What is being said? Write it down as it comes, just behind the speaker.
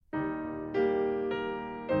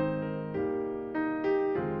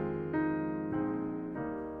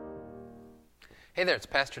Hey there, it's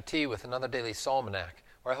Pastor T with another Daily Psalmanac,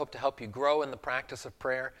 where I hope to help you grow in the practice of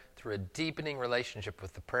prayer through a deepening relationship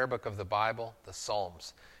with the prayer book of the Bible, the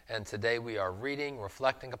Psalms. And today we are reading,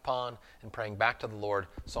 reflecting upon, and praying back to the Lord,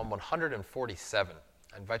 Psalm 147.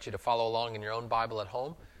 I invite you to follow along in your own Bible at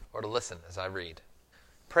home or to listen as I read.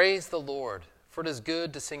 Praise the Lord, for it is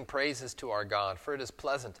good to sing praises to our God, for it is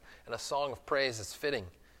pleasant, and a song of praise is fitting.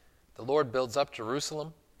 The Lord builds up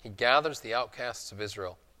Jerusalem. He gathers the outcasts of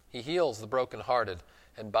Israel. He heals the brokenhearted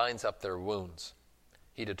and binds up their wounds.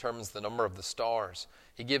 He determines the number of the stars.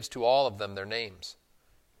 He gives to all of them their names.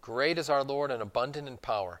 Great is our Lord and abundant in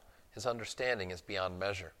power. His understanding is beyond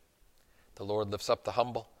measure. The Lord lifts up the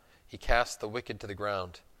humble. He casts the wicked to the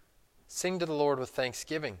ground. Sing to the Lord with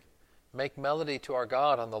thanksgiving. Make melody to our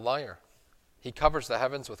God on the lyre. He covers the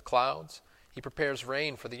heavens with clouds. He prepares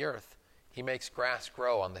rain for the earth. He makes grass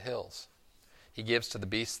grow on the hills. He gives to the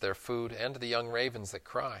beasts their food, and to the young ravens that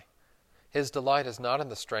cry. His delight is not in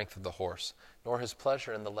the strength of the horse, nor his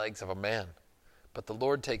pleasure in the legs of a man. But the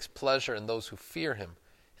Lord takes pleasure in those who fear him,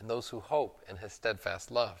 in those who hope in his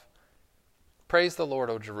steadfast love. Praise the Lord,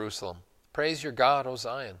 O Jerusalem. Praise your God, O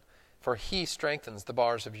Zion. For he strengthens the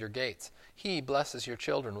bars of your gates. He blesses your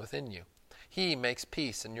children within you. He makes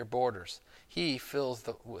peace in your borders. He fills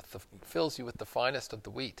you with the finest of the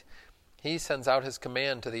wheat. He sends out his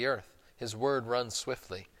command to the earth. His word runs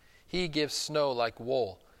swiftly. He gives snow like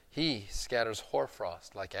wool. He scatters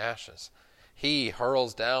hoarfrost like ashes. He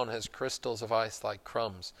hurls down his crystals of ice like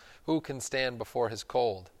crumbs. Who can stand before his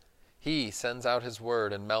cold? He sends out his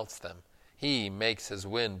word and melts them. He makes his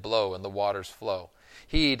wind blow and the waters flow.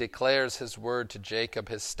 He declares his word to Jacob,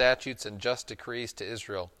 his statutes and just decrees to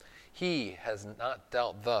Israel. He has not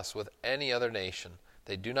dealt thus with any other nation.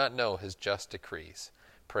 They do not know his just decrees.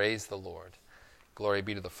 Praise the Lord. Glory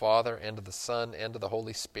be to the Father, and to the Son, and to the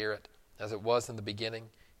Holy Spirit, as it was in the beginning,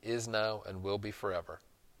 is now, and will be forever.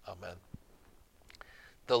 Amen.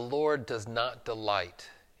 The Lord does not delight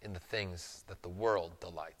in the things that the world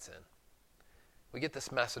delights in. We get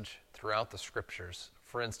this message throughout the Scriptures.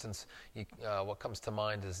 For instance, what comes to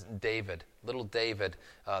mind is David, little David,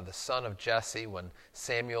 the son of Jesse, when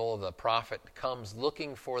Samuel the prophet comes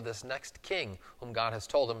looking for this next king whom God has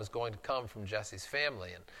told him is going to come from Jesse's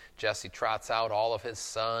family. And Jesse trots out all of his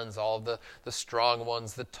sons, all of the strong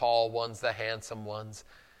ones, the tall ones, the handsome ones.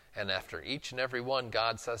 And after each and every one,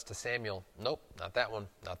 God says to Samuel, nope, not that one,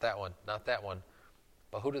 not that one, not that one.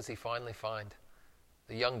 But who does he finally find?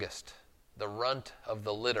 The youngest, the runt of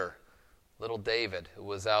the litter, little David, who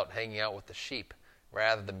was out hanging out with the sheep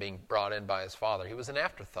rather than being brought in by his father. He was an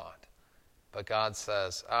afterthought. But God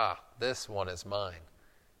says, this one is mine.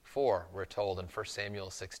 For, we're told in 1 Samuel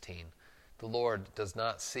 16, the Lord does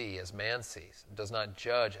not see as man sees, does not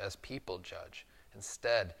judge as people judge.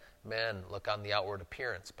 Instead, men look on the outward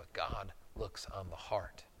appearance, but God looks on the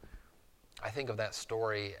heart. I think of that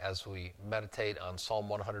story as we meditate on Psalm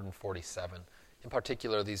 147, in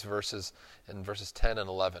particular these verses in verses 10 and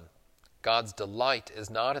 11. God's delight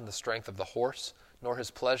is not in the strength of the horse, nor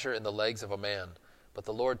his pleasure in the legs of a man, but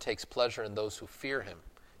the Lord takes pleasure in those who fear him,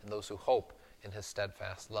 in those who hope in his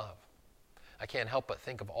steadfast love. I can't help but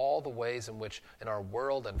think of all the ways in which in our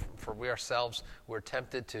world and for we ourselves, we're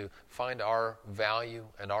tempted to find our value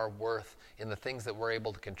and our worth in the things that we're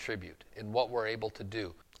able to contribute, in what we're able to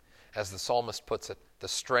do. As the psalmist puts it, the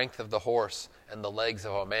strength of the horse and the legs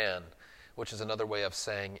of a man, which is another way of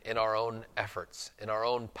saying in our own efforts, in our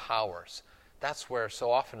own powers. That's where so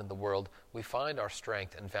often in the world we find our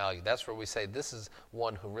strength and value. That's where we say this is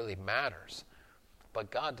one who really matters.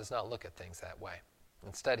 But God does not look at things that way.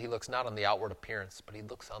 Instead, he looks not on the outward appearance, but he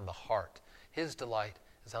looks on the heart. His delight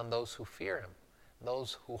is on those who fear him,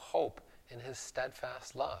 those who hope in his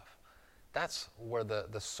steadfast love. That's where the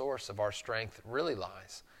source of our strength really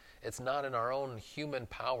lies. It's not in our own human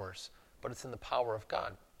powers, but it's in the power of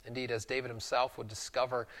God. Indeed, as David himself would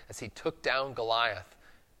discover as he took down Goliath,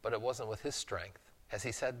 but it wasn't with his strength. As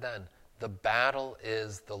he said then, the battle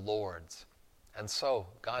is the Lord's. And so,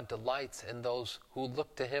 God delights in those who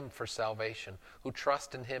look to him for salvation, who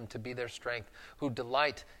trust in him to be their strength, who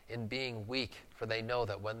delight in being weak, for they know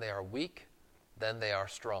that when they are weak, then they are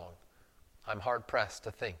strong. I'm hard-pressed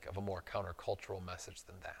to think of a more countercultural message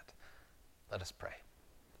than that. Let us pray.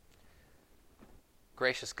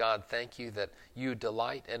 Gracious God, thank you that you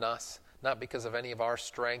delight in us, not because of any of our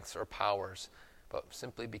strengths or powers, but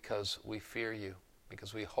simply because we fear you,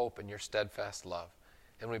 because we hope in your steadfast love.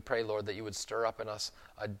 And we pray, Lord, that you would stir up in us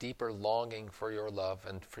a deeper longing for your love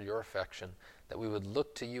and for your affection, that we would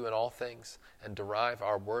look to you in all things and derive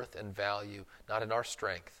our worth and value, not in our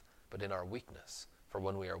strength, but in our weakness. For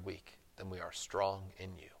when we are weak, then we are strong in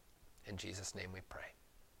you. In Jesus' name we pray.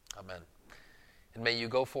 Amen. And may you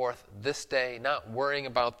go forth this day not worrying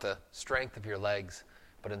about the strength of your legs,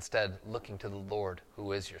 but instead looking to the Lord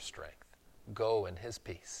who is your strength. Go in his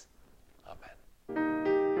peace. Amen.